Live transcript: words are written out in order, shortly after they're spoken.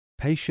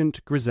Patient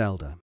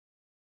Griselda.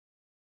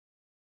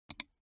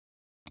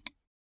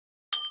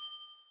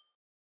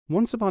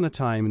 Once upon a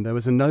time there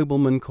was a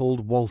nobleman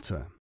called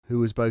Walter, who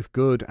was both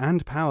good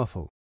and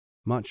powerful,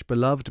 much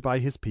beloved by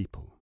his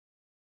people.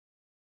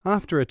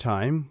 After a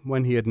time,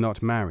 when he had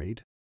not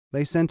married,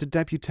 they sent a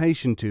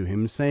deputation to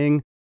him,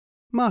 saying,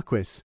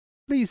 "Marquis,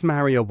 please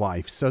marry a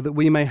wife, so that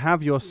we may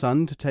have your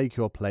son to take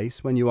your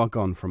place when you are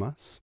gone from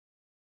us."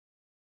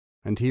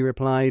 And he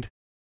replied,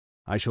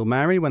 "I shall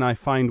marry when I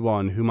find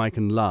one whom I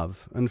can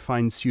love and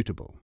find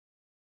suitable."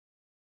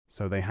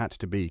 So they had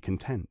to be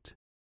content.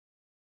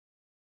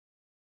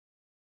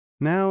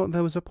 Now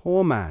there was a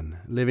poor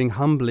man living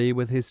humbly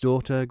with his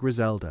daughter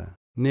Griselda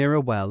near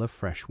a well of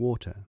fresh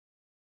water.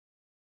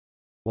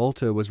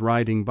 Walter was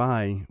riding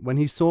by when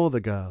he saw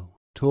the girl,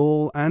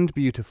 tall and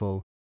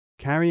beautiful,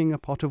 carrying a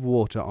pot of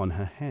water on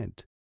her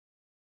head.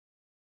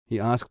 He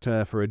asked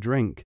her for a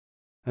drink,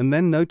 and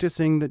then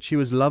noticing that she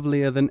was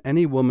lovelier than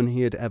any woman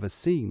he had ever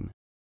seen,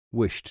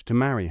 wished to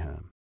marry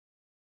her.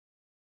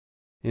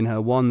 In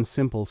her one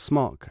simple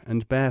smock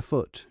and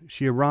barefoot,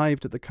 she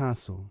arrived at the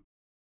castle.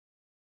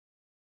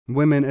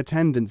 Women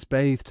attendants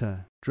bathed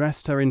her,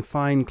 dressed her in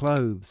fine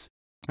clothes,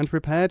 and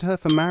prepared her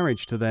for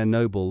marriage to their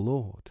noble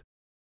lord.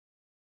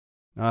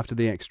 After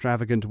the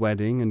extravagant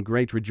wedding and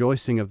great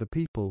rejoicing of the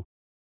people,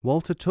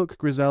 Walter took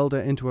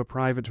Griselda into a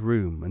private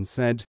room and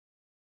said,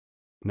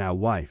 "Now,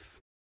 wife,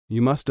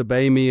 you must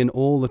obey me in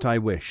all that I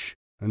wish,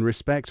 and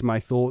respect my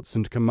thoughts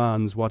and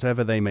commands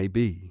whatever they may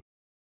be."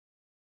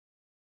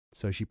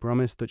 So she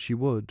promised that she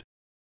would,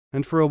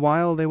 and for a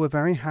while they were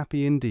very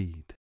happy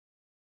indeed.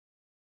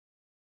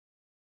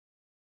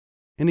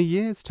 In a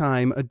year's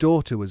time a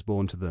daughter was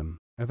born to them,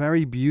 a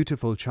very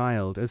beautiful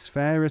child, as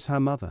fair as her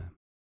mother.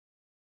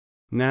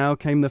 Now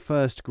came the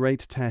first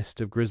great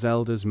test of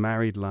Griselda's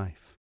married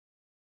life.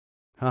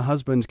 Her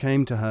husband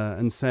came to her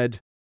and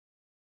said,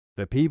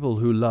 "The people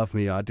who love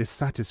me are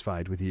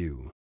dissatisfied with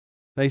you.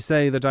 They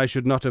say that I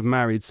should not have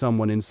married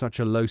someone in such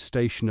a low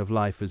station of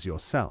life as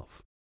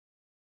yourself.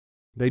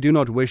 They do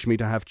not wish me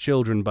to have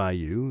children by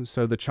you,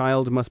 so the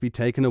child must be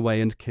taken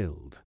away and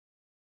killed."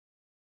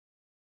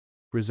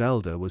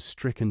 Griselda was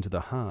stricken to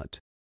the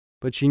heart,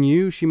 but she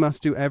knew she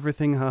must do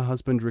everything her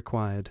husband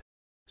required,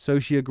 so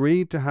she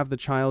agreed to have the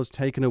child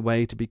taken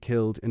away to be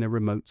killed in a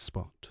remote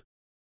spot.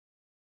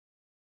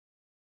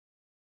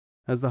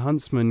 As the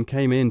huntsman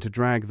came in to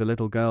drag the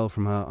little girl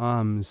from her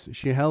arms,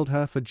 she held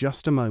her for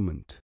just a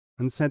moment,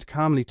 and said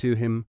calmly to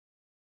him,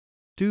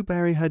 "Do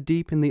bury her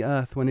deep in the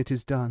earth when it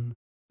is done,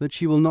 that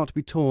she will not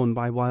be torn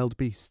by wild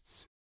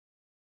beasts."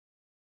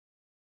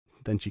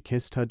 Then she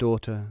kissed her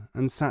daughter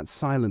and sat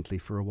silently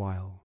for a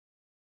while.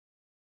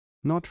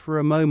 Not for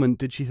a moment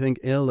did she think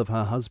ill of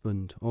her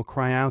husband or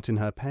cry out in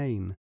her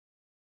pain.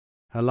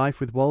 Her life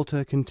with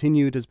Walter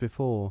continued as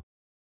before,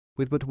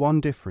 with but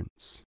one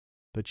difference,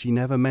 that she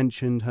never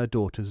mentioned her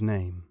daughter's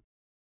name.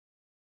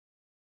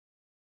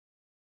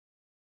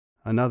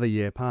 Another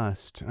year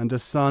passed, and a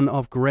son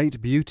of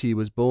great beauty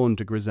was born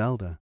to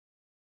Griselda.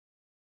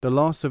 The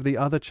loss of the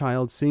other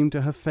child seemed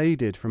to have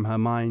faded from her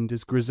mind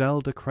as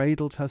Griselda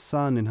cradled her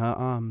son in her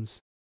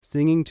arms,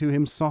 singing to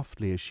him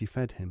softly as she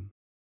fed him.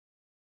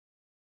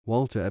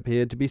 Walter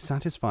appeared to be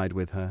satisfied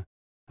with her,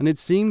 and it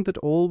seemed that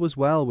all was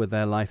well with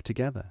their life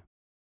together.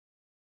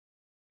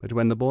 But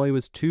when the boy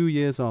was 2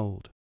 years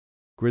old,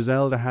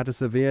 Griselda had a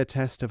severe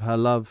test of her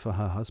love for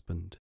her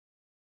husband.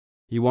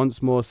 He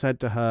once more said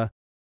to her,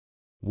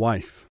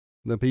 "Wife,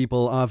 the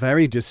people are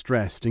very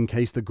distressed in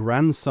case the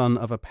grandson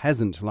of a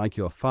peasant like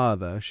your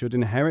father should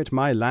inherit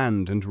my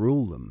land and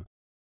rule them.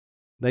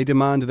 They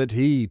demand that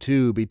he,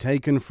 too, be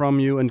taken from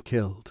you and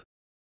killed.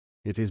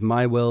 It is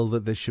my will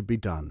that this should be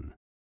done."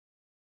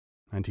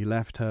 And he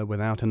left her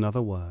without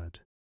another word.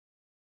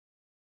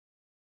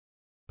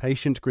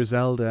 Patient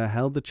Griselda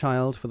held the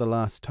child for the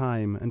last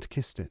time and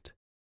kissed it.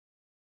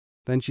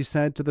 Then she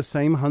said to the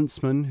same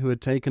huntsman who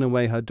had taken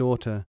away her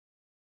daughter,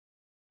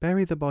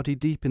 "Bury the body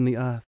deep in the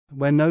earth,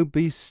 where no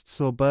beasts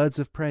or birds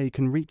of prey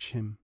can reach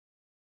him."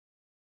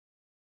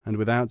 And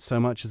without so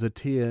much as a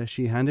tear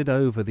she handed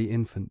over the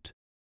infant,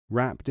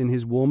 wrapped in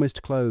his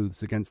warmest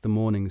clothes against the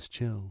morning's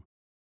chill.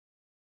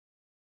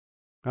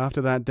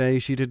 After that day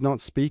she did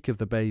not speak of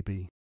the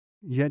baby,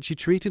 yet she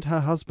treated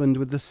her husband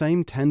with the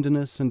same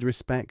tenderness and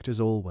respect as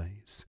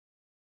always.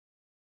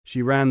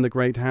 She ran the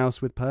great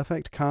house with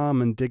perfect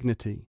calm and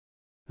dignity,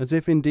 as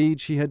if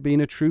indeed she had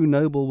been a true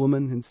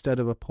noblewoman instead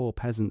of a poor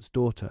peasant's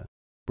daughter,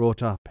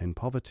 brought up in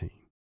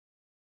poverty.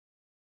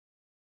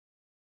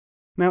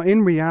 Now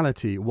in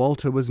reality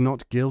Walter was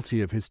not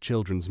guilty of his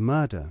children's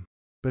murder,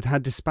 but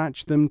had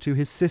dispatched them to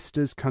his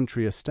sister's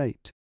country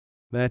estate,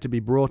 there to be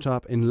brought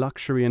up in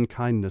luxury and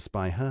kindness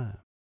by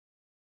her.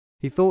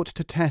 He thought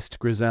to test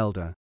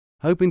Griselda,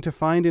 hoping to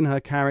find in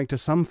her character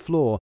some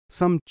flaw,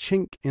 some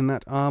chink in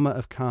that armour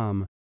of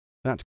calm,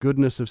 that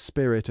goodness of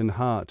spirit and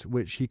heart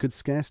which he could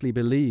scarcely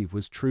believe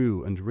was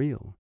true and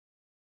real.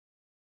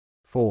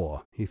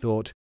 "For," he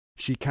thought,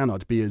 "she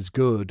cannot be as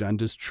good and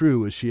as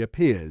true as she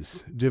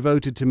appears,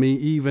 devoted to me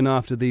even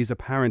after these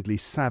apparently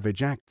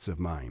savage acts of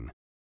mine.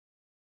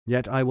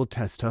 Yet I will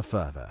test her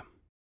further."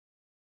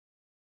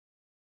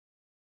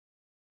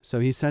 So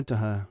he said to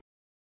her,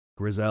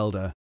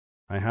 "Griselda,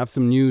 I have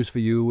some news for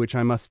you which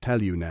I must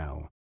tell you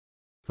now.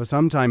 For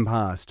some time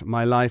past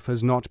my life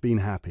has not been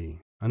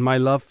happy, and my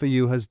love for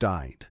you has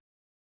died.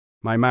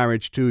 My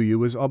marriage to you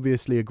was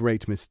obviously a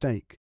great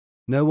mistake.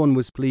 No one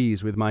was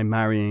pleased with my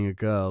marrying a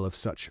girl of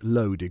such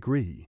low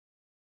degree.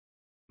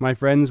 My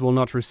friends will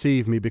not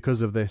receive me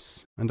because of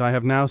this, and I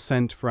have now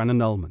sent for an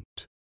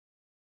annulment.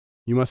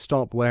 You must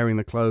stop wearing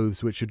the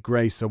clothes which should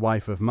grace a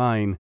wife of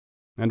mine,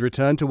 and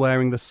return to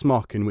wearing the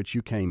smock in which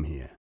you came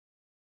here.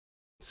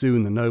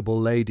 Soon the noble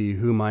lady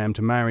whom I am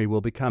to marry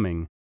will be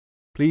coming.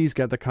 Please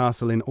get the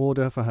castle in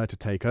order for her to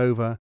take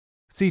over.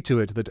 See to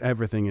it that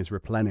everything is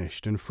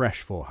replenished and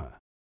fresh for her.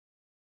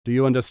 Do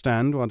you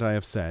understand what I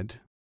have said?"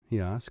 he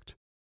asked,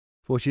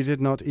 for she did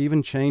not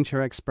even change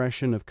her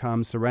expression of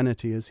calm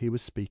serenity as he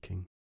was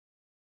speaking.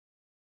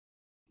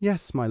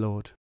 "Yes, my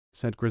lord,"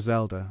 said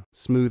Griselda,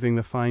 smoothing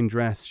the fine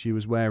dress she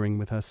was wearing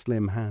with her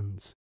slim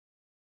hands.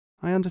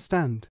 "I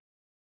understand.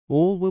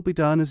 All will be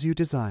done as you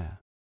desire.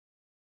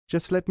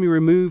 Just let me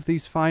remove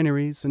these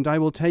fineries, and I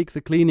will take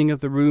the cleaning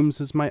of the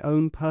rooms as my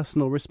own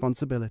personal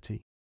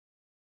responsibility.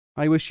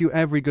 I wish you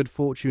every good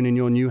fortune in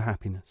your new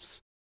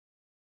happiness."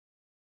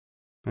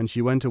 And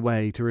she went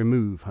away to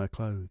remove her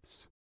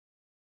clothes.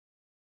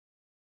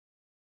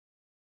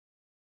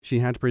 She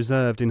had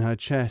preserved in her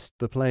chest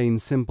the plain,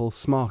 simple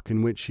smock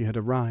in which she had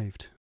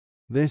arrived.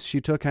 This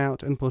she took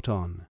out and put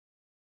on.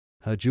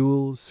 Her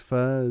jewels,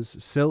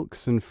 furs,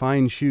 silks, and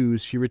fine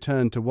shoes she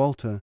returned to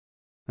Walter,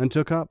 and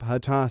took up her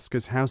task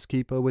as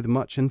housekeeper with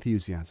much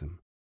enthusiasm.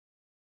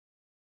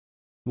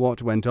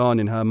 What went on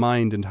in her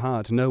mind and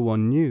heart no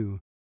one knew.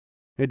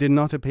 It did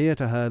not appear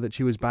to her that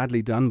she was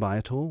badly done by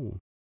at all,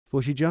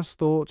 for she just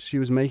thought she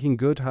was making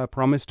good her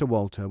promise to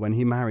Walter when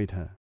he married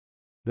her,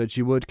 that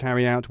she would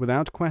carry out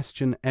without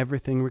question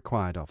everything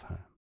required of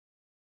her.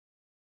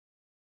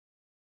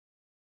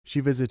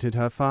 She visited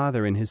her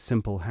father in his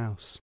simple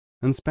house,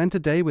 and spent a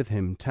day with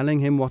him, telling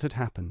him what had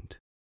happened.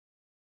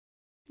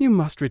 "You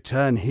must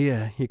return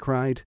here," he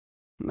cried.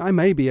 "I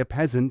may be a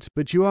peasant,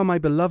 but you are my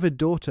beloved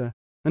daughter,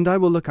 and I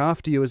will look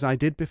after you as I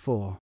did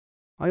before.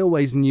 I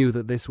always knew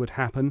that this would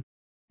happen.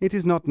 It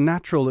is not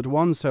natural that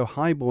one so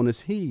high-born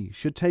as he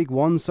should take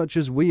one such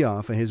as we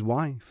are for his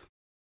wife."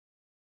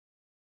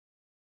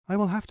 "I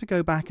will have to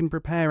go back and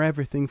prepare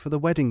everything for the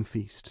wedding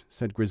feast,"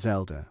 said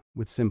Griselda,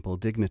 with simple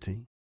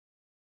dignity.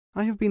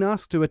 "I have been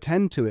asked to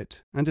attend to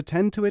it, and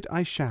attend to it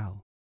I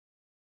shall.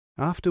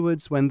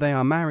 Afterwards, when they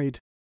are married,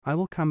 I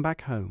will come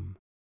back home."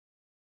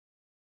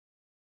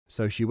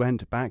 So she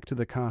went back to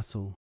the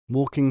castle,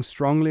 walking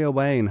strongly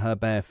away in her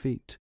bare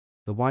feet,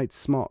 the white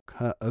smock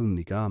her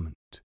only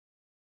garment.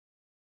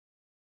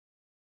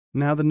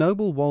 Now the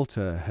noble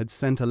Walter had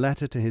sent a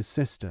letter to his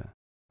sister,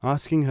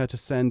 asking her to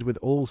send with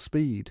all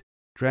speed,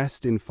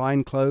 dressed in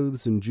fine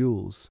clothes and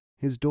jewels,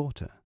 his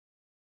daughter.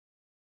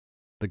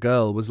 The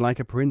girl was like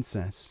a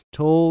princess,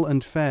 tall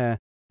and fair,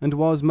 and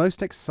was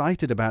most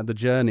excited about the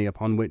journey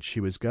upon which she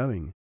was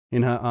going,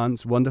 in her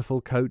aunt's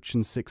wonderful coach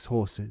and 6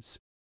 horses,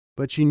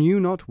 but she knew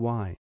not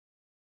why.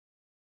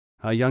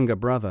 Her younger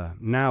brother,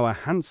 now a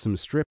handsome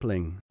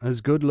stripling,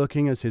 as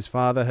good-looking as his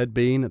father had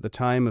been at the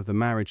time of the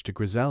marriage to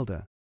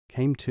Griselda,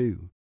 came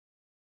too.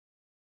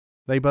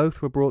 They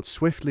both were brought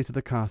swiftly to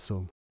the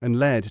castle and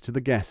led to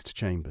the guest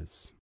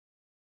chambers.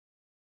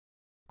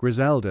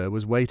 Griselda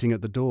was waiting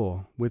at the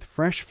door with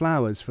fresh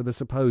flowers for the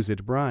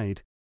supposed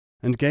bride,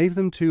 and gave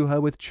them to her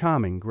with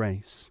charming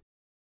grace.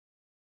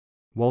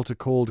 Walter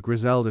called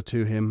Griselda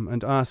to him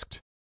and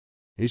asked,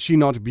 "Is she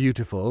not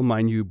beautiful,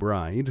 my new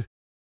bride?"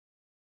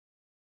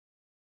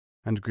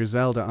 And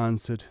Griselda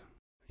answered,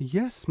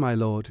 "Yes, my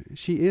lord,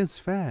 she is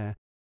fair.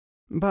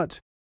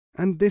 But,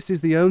 and this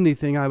is the only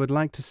thing I would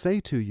like to say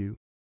to you,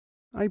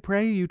 I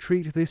pray you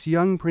treat this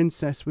young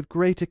princess with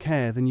greater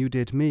care than you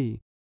did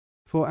me,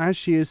 for as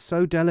she is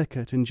so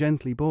delicate and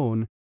gently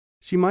born,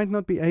 she might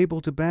not be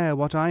able to bear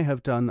what I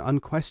have done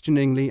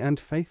unquestioningly and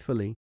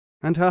faithfully,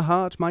 and her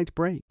heart might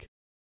break."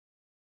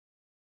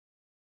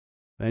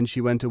 Then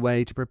she went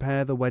away to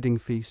prepare the wedding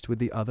feast with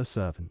the other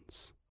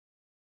servants.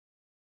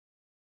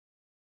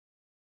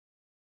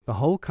 The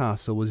whole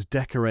castle was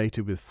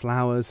decorated with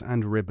flowers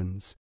and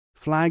ribbons.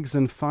 Flags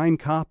and fine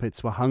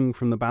carpets were hung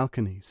from the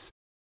balconies.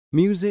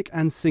 Music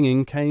and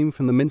singing came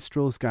from the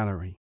minstrels'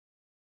 gallery.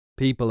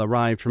 People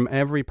arrived from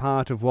every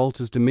part of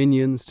Walter's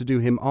dominions to do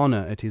him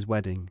honour at his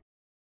wedding.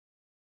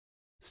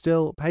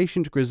 Still,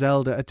 Patient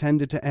Griselda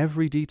attended to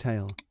every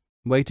detail,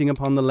 waiting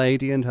upon the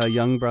lady and her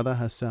young brother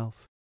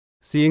herself,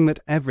 seeing that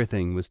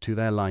everything was to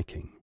their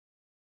liking.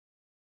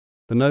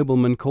 The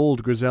nobleman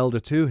called Griselda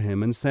to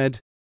him and said,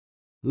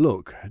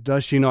 "Look,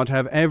 does she not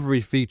have every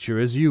feature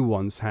as you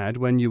once had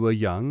when you were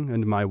young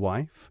and my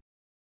wife?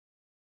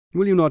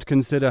 Will you not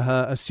consider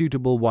her a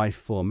suitable wife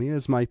for me,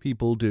 as my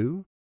people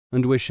do,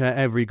 and wish her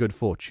every good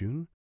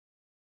fortune?"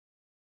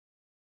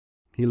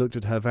 He looked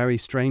at her very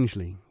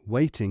strangely,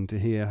 waiting to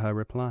hear her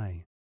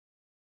reply.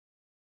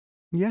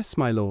 "Yes,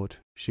 my lord,"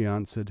 she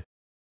answered.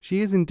 "She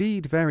is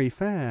indeed very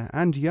fair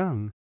and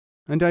young,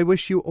 and I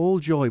wish you all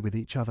joy with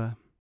each other."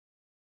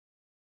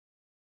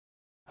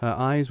 Her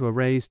eyes were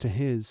raised to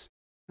his,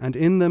 and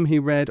in them he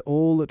read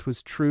all that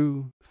was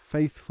true,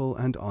 faithful,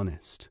 and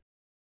honest.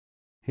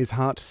 His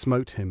heart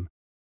smote him,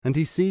 and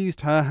he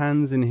seized her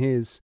hands in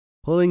his,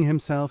 pulling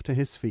himself to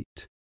his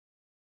feet.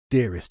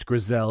 "Dearest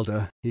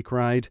Griselda," he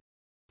cried,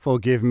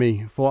 "forgive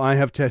me, for I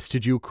have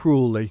tested you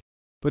cruelly,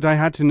 but I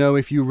had to know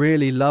if you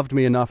really loved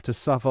me enough to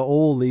suffer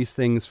all these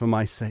things for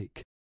my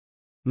sake.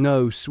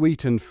 Know,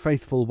 sweet and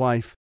faithful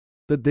wife,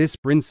 that this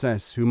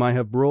princess whom I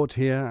have brought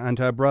here and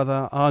her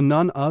brother are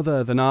none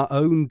other than our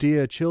own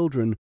dear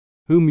children,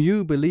 whom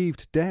you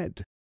believed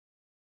dead.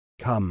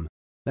 Come,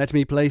 let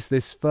me place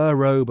this fur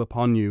robe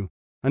upon you,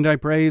 and I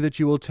pray that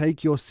you will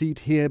take your seat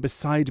here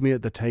beside me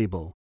at the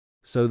table,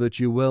 so that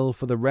you will,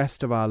 for the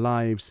rest of our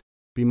lives,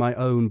 be my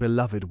own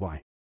beloved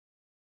wife."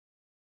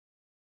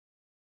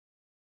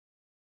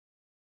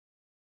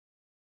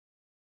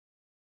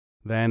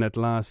 Then at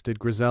last did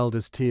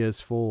Griselda's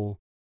tears fall,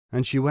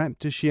 and she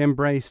wept as she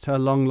embraced her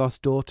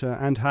long-lost daughter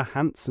and her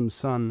handsome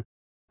son,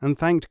 and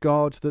thanked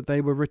God that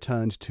they were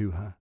returned to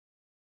her.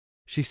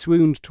 She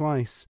swooned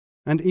twice,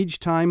 and each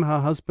time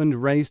her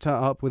husband raised her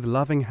up with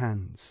loving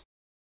hands.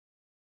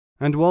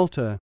 And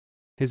Walter,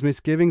 his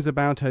misgivings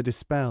about her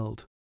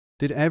dispelled,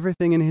 did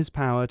everything in his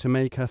power to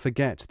make her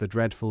forget the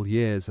dreadful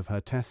years of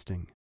her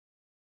testing.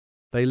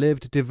 They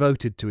lived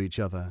devoted to each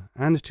other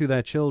and to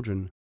their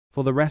children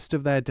for the rest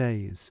of their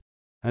days,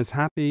 as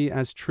happy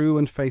as true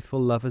and faithful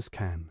lovers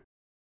can.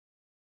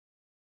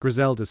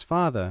 Griselda's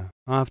father,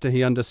 after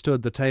he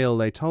understood the tale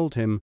they told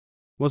him,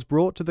 was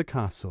brought to the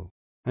castle,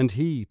 and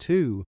he,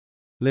 too,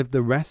 lived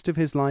the rest of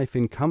his life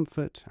in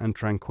comfort and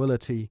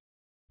tranquillity,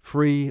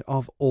 free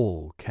of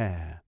all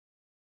care.